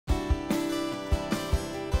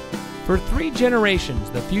For 3 generations,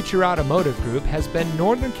 the Future Automotive Group has been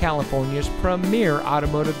Northern California's premier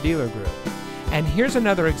automotive dealer group. And here's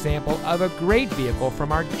another example of a great vehicle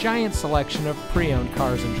from our giant selection of pre-owned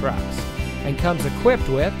cars and trucks. And comes equipped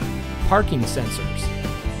with parking sensors,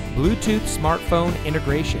 Bluetooth smartphone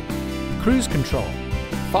integration, cruise control,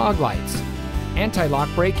 fog lights, anti-lock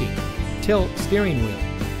braking, tilt steering wheel,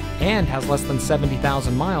 and has less than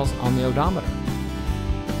 70,000 miles on the odometer.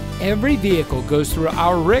 Every vehicle goes through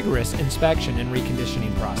our rigorous inspection and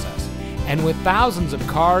reconditioning process. And with thousands of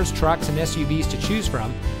cars, trucks, and SUVs to choose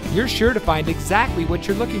from, you're sure to find exactly what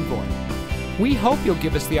you're looking for. We hope you'll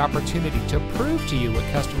give us the opportunity to prove to you what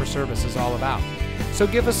customer service is all about. So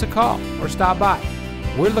give us a call or stop by.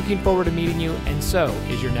 We're looking forward to meeting you, and so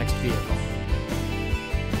is your next vehicle.